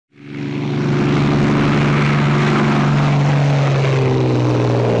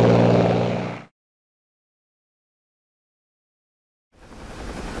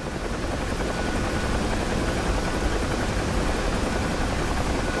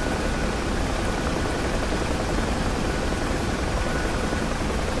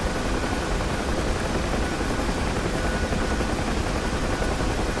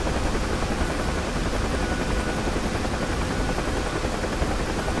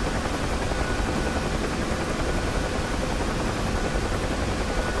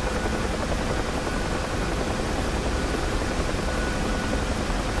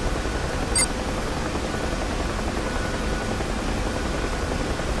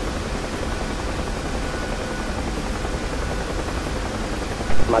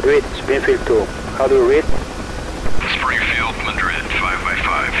Madrid, Springfield 2. How do you read? Springfield, Madrid, 5 by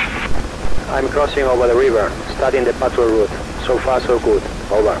 5. I'm crossing over the river, studying the patrol route. So far, so good.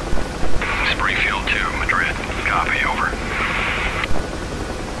 Over. Springfield 2, Madrid. Copy, over.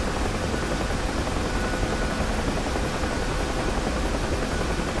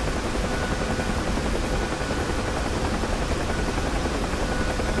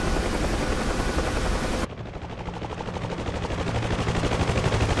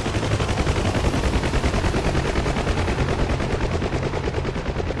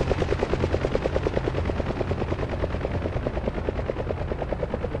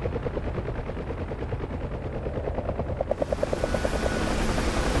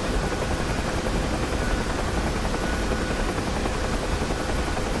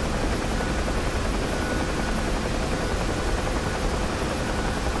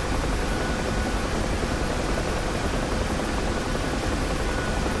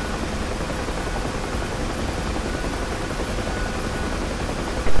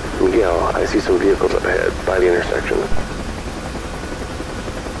 Miguel, I see some vehicles up ahead by the intersection.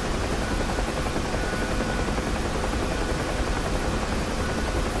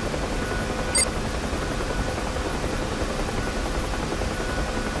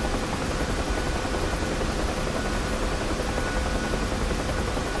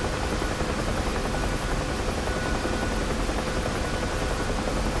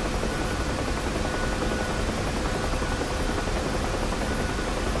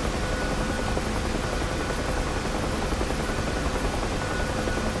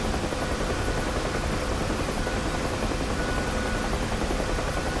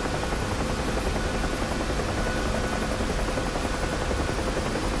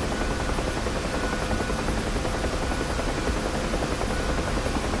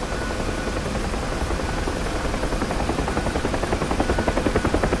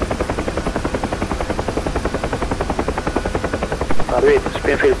 Madrid,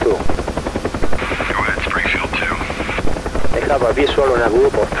 Springfield 2. Go ahead, Springfield 2. I have a visual on a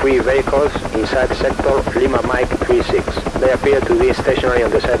group of 3 vehicles inside sector Lima Mike 36. They appear to be stationary on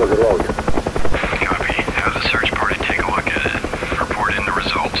the side of the road. Copy. Have the search party take a look at it. Report in the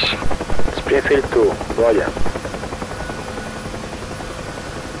results. Springfield 2, Roger.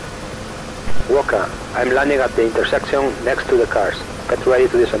 Walker, I'm landing at the intersection next to the cars. Get ready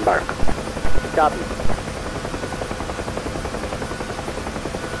to disembark. Copy.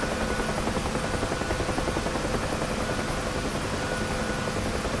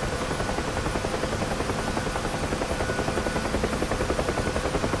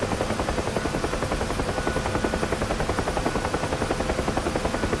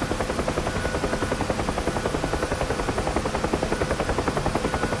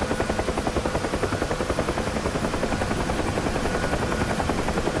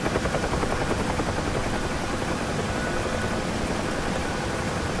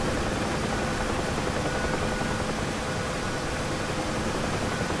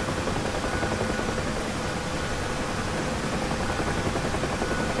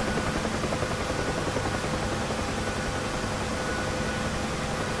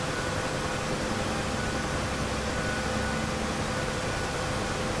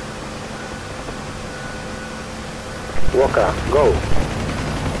 Walker, go.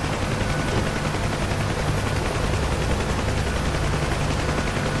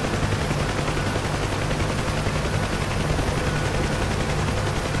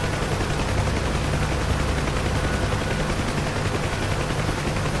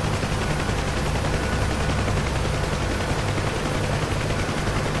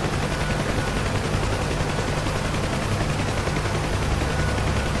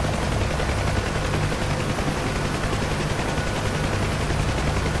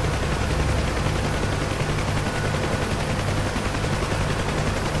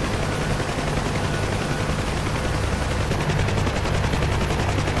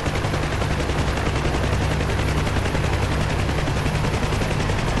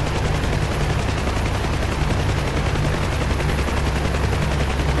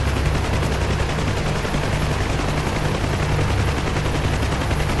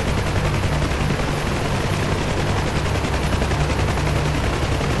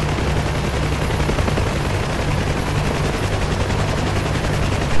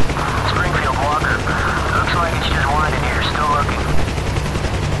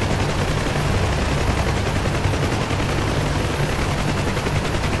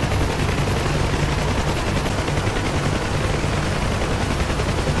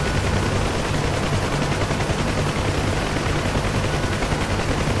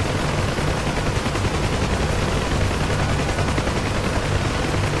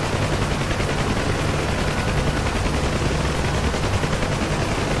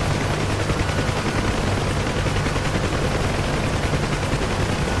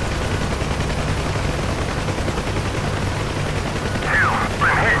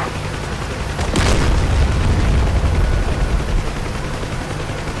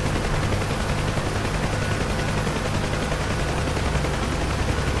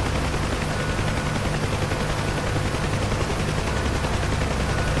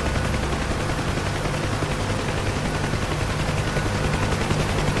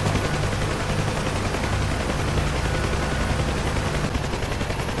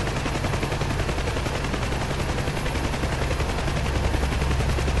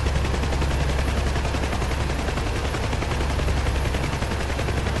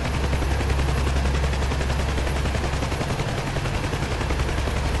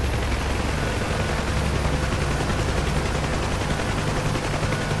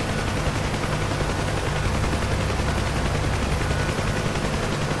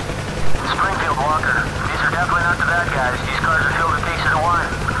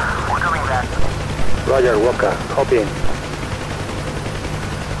 Roger, Walker. Copy.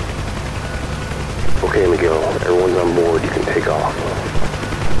 Okay, Miguel. Everyone's on board. You can take off.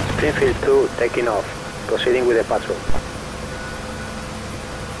 Springfield 2 taking off. Proceeding with the patrol.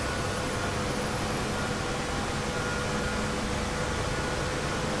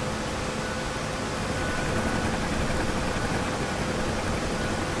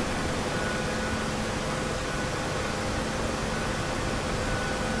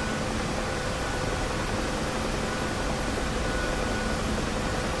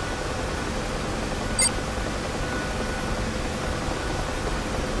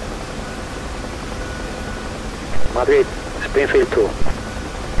 Madrid, Springfield 2. Go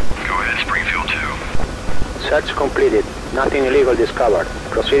ahead, Springfield 2. Search completed. Nothing illegal discovered.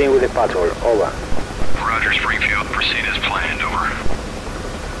 Proceeding with the patrol. Over. Roger, Springfield. Proceed as planned. Over.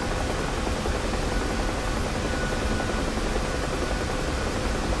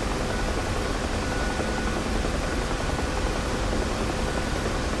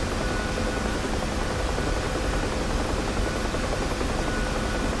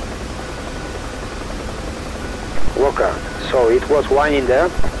 Walker, so it was wine in there?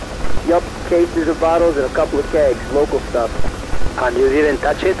 Yup, cases of bottles and a couple of kegs, local stuff. And you didn't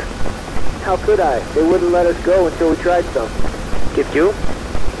touch it? How could I? They wouldn't let us go until we tried some. Did you?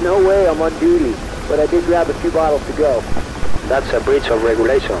 No way, I'm on duty. But I did grab a few bottles to go. That's a breach of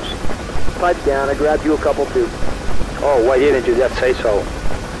regulations. Pipe down, I grabbed you a couple too. Oh, why didn't you just say so?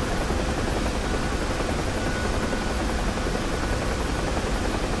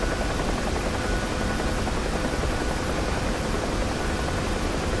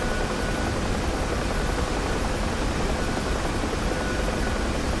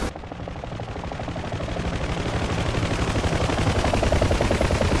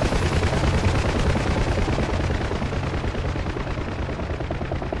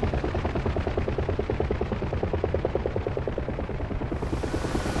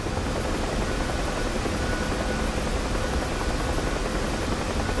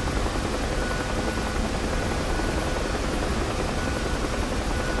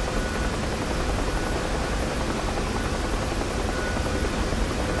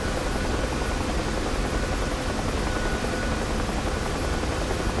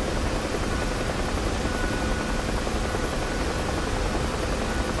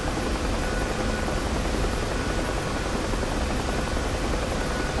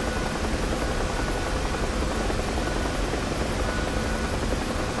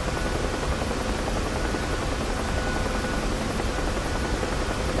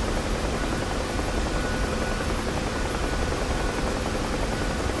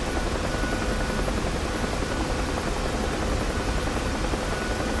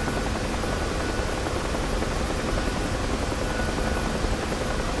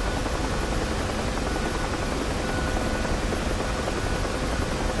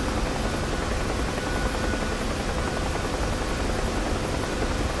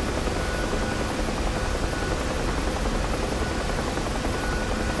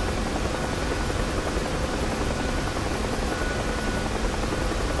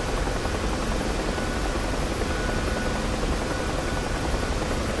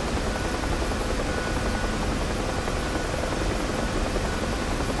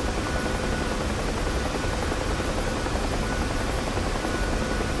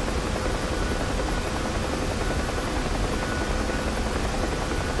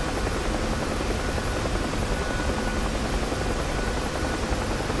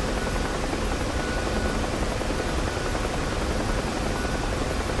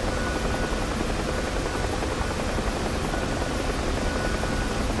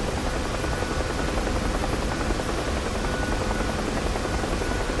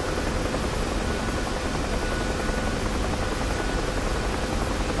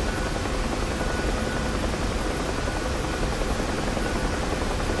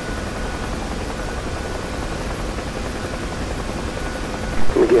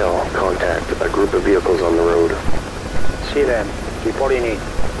 Miguel, contact. A group of vehicles on the road. See them. Reporting in.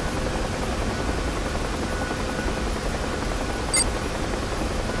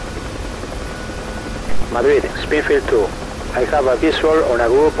 Madrid, Springfield 2. I have a visual on a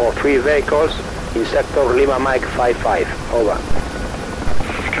group of 3 vehicles in sector Lima Mike 55. Over.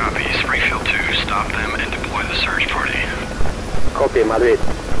 Copy, Springfield 2. Stop them and deploy the search party. Copy, Madrid.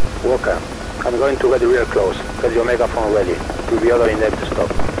 Walker, I'm going to get real close. Get your megaphone ready. To be ordering them to stop.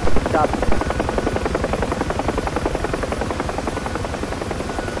 Stop.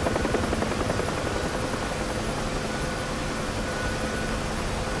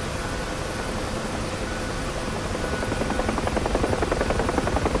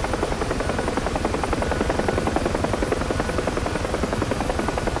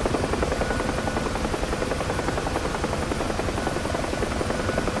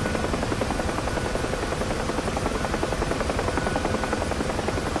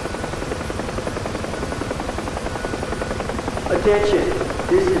 Attention,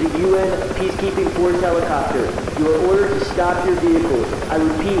 this is a UN Peacekeeping Force helicopter. You are ordered to stop your vehicles. I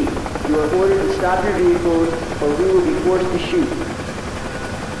repeat, you are ordered to stop your vehicles or we will be forced to shoot.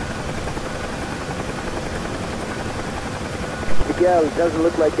 Miguel, it doesn't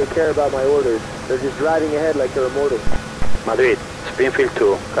look like they care about my orders. They're just driving ahead like they're immortal. Madrid, Springfield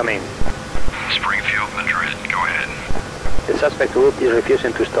 2, come in. Springfield, Madrid, go ahead. The suspect group is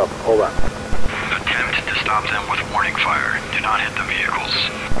refusing to stop. Over. Attempt to stop them with warning fire. Do not hit the vehicles.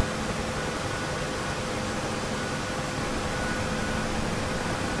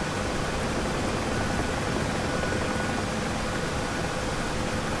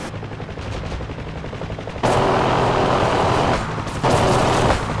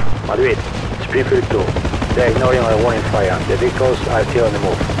 Madrid, Springfield 2. They are ignoring our warning fire. The vehicles are still on the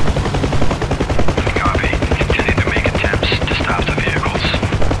move. Copy. Continue to make attempts to stop the vehicles.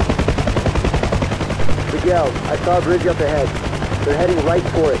 Miguel, I saw a bridge up ahead. They're heading right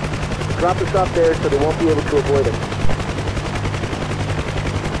for it. Drop us off there so they won't be able to avoid us.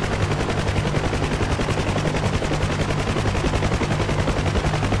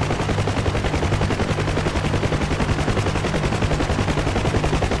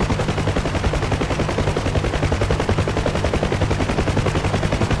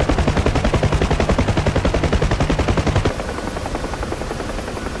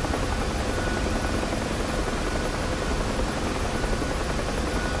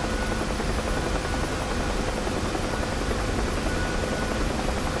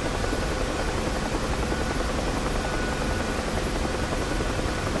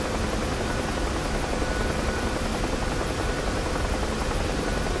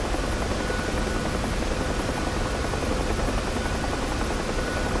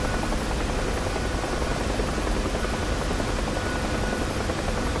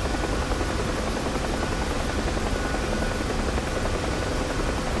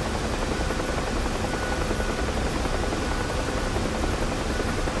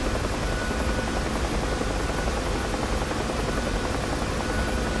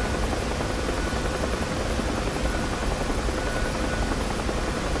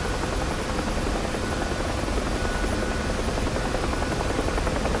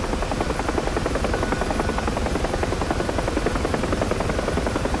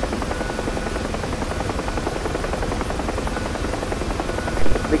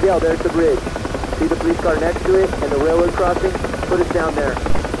 Miguel, there's the bridge. See the police car next to it and the railroad crossing? Put us down there.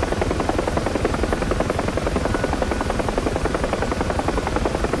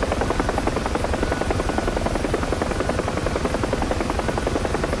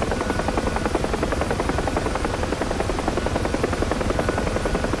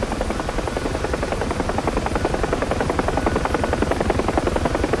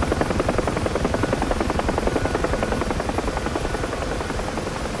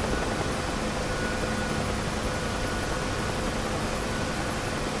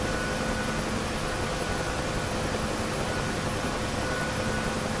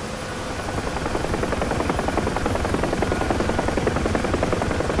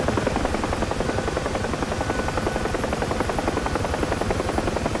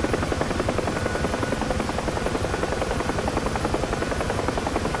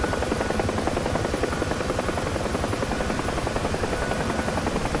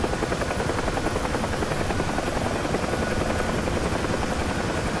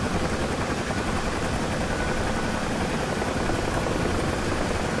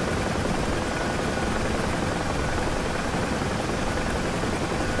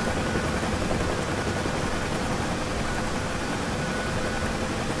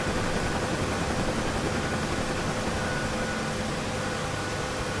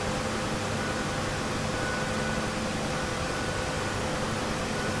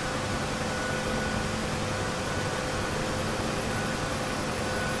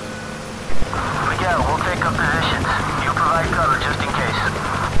 We'll take up positions. You provide cover just in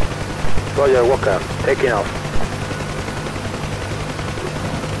case. Roger, Walker, taking off.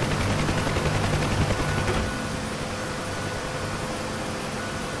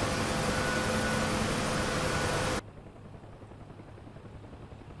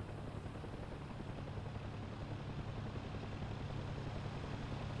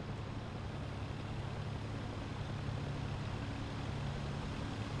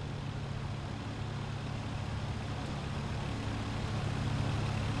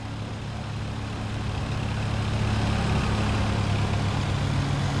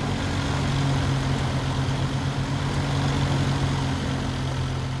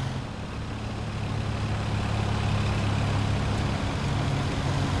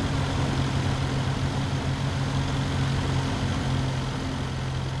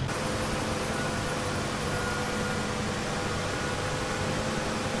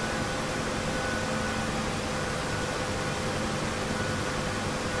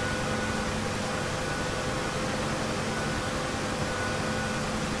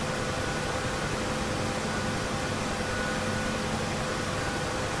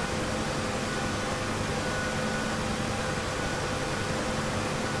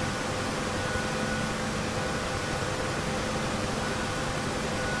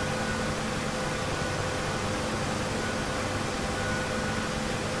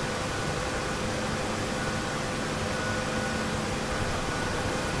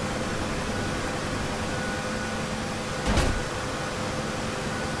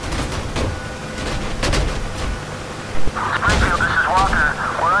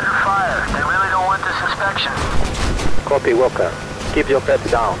 Copy, Walker. Keep your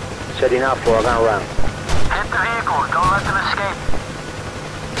pets down. Setting up for a gun run. Hit the vehicle. Don't let them escape.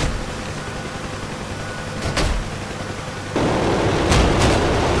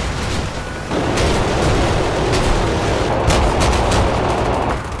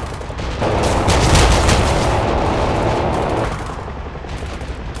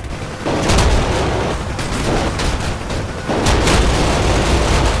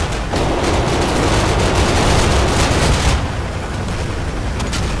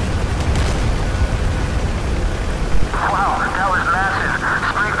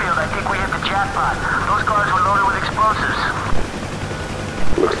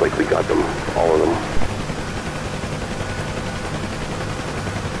 Looks like we got them. All of them.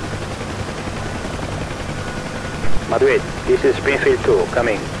 Madrid, this is Springfield 2,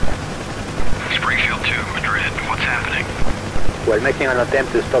 coming. Springfield 2, Madrid. What's happening? While making an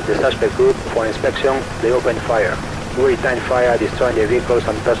attempt to stop the suspect group for inspection, they opened fire. We returned fire, destroying the vehicles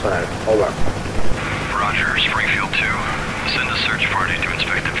and personnel. Over. Roger, Springfield 2. Send a search party to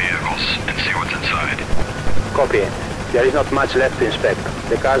inspect the vehicles and see what's inside. Copy. There is not much left to inspect.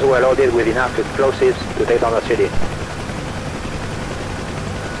 The cars were loaded with enough explosives to take down the city.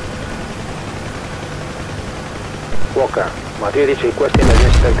 Walker, Madrid is requesting the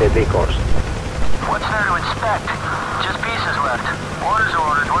inspected vehicles. What's there to inspect? Just pieces left. Orders are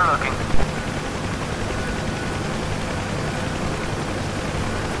orders. We're looking.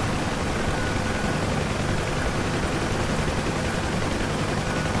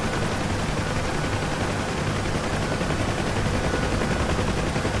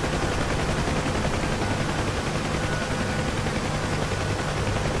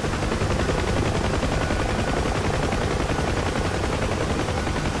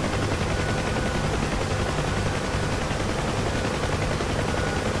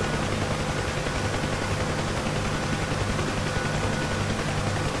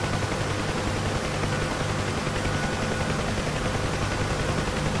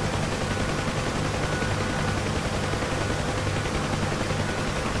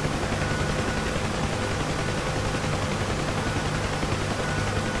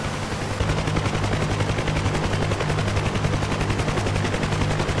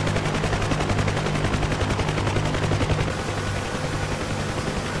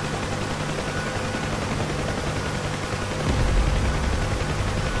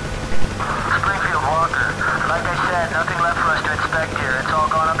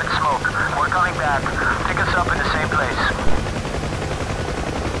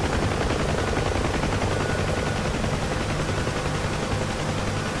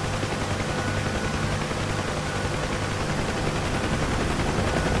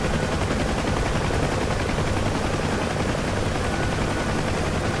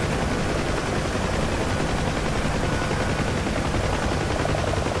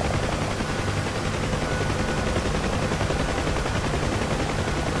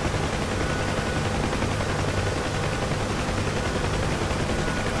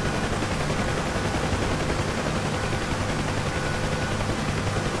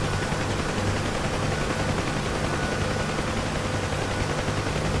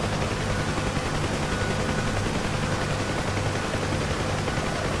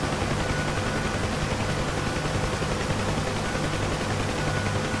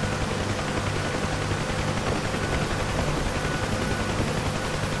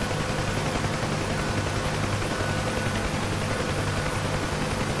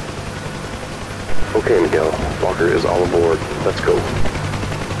 Okay, Miguel. Walker is all aboard. Let's go.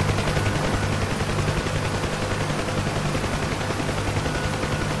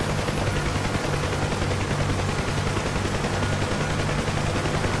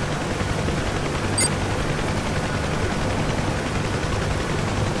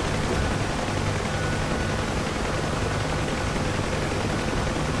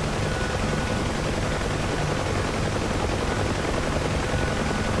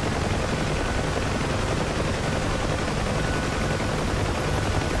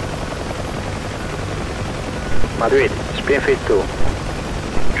 Madrid, Springfield 2.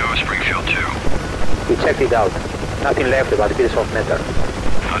 Go, Springfield 2. We checked it out. Nothing left but a piece of metal.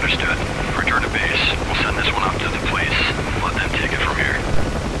 Understood. Return to base. We'll send this one up to the police. Let them take it from here.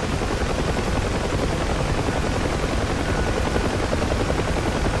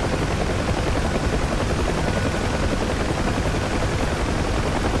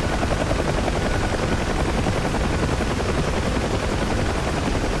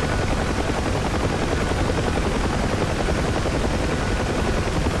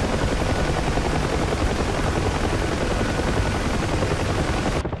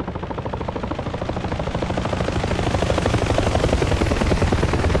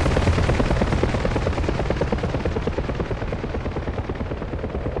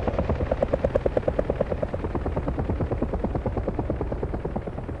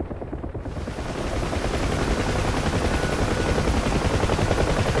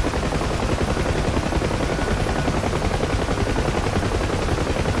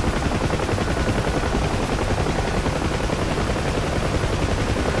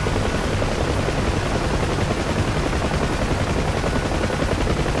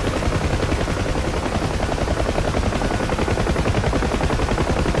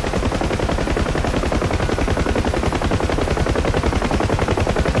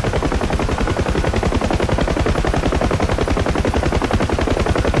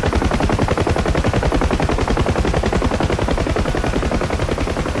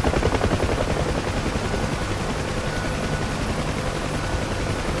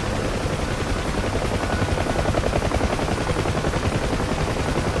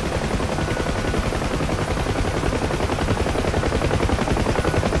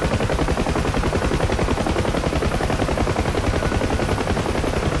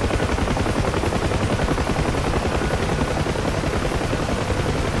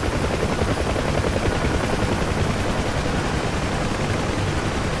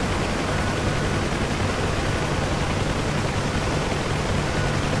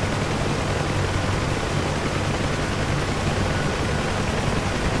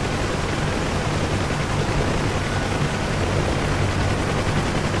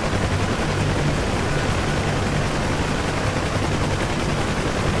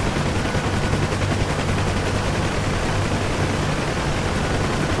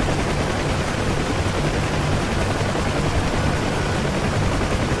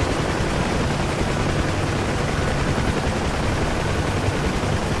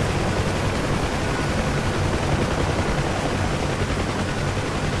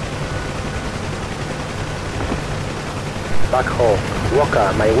 back home.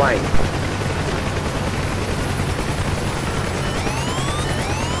 Walker, my wine.